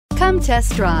Come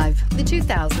test drive the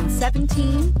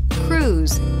 2017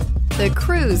 Cruze. The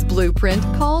Cruze blueprint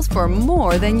calls for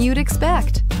more than you'd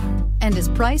expect and is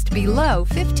priced below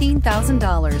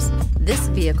 $15,000. This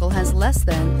vehicle has less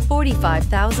than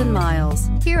 45,000 miles.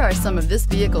 Here are some of this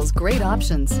vehicle's great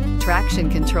options: traction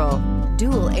control,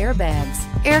 dual airbags,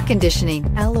 air conditioning,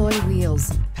 alloy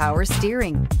wheels, power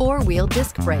steering, four-wheel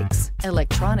disc brakes,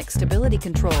 electronic stability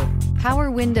control,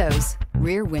 power windows,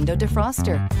 rear window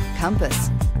defroster, compass.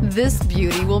 This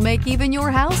beauty will make even your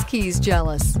house keys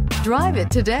jealous. Drive it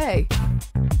today.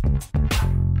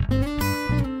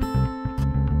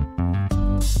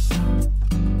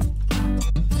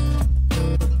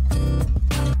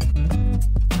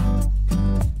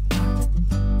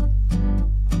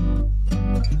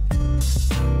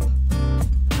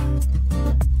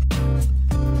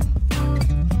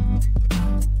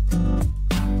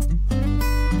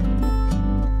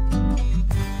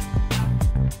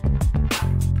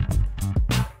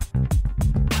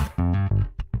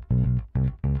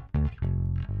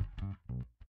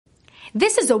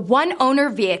 This is a one-owner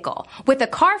vehicle with a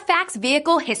Carfax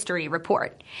Vehicle History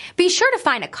Report. Be sure to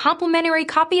find a complimentary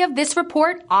copy of this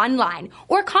report online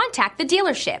or contact the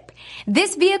dealership.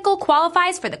 This vehicle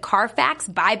qualifies for the Carfax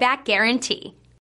Buyback Guarantee.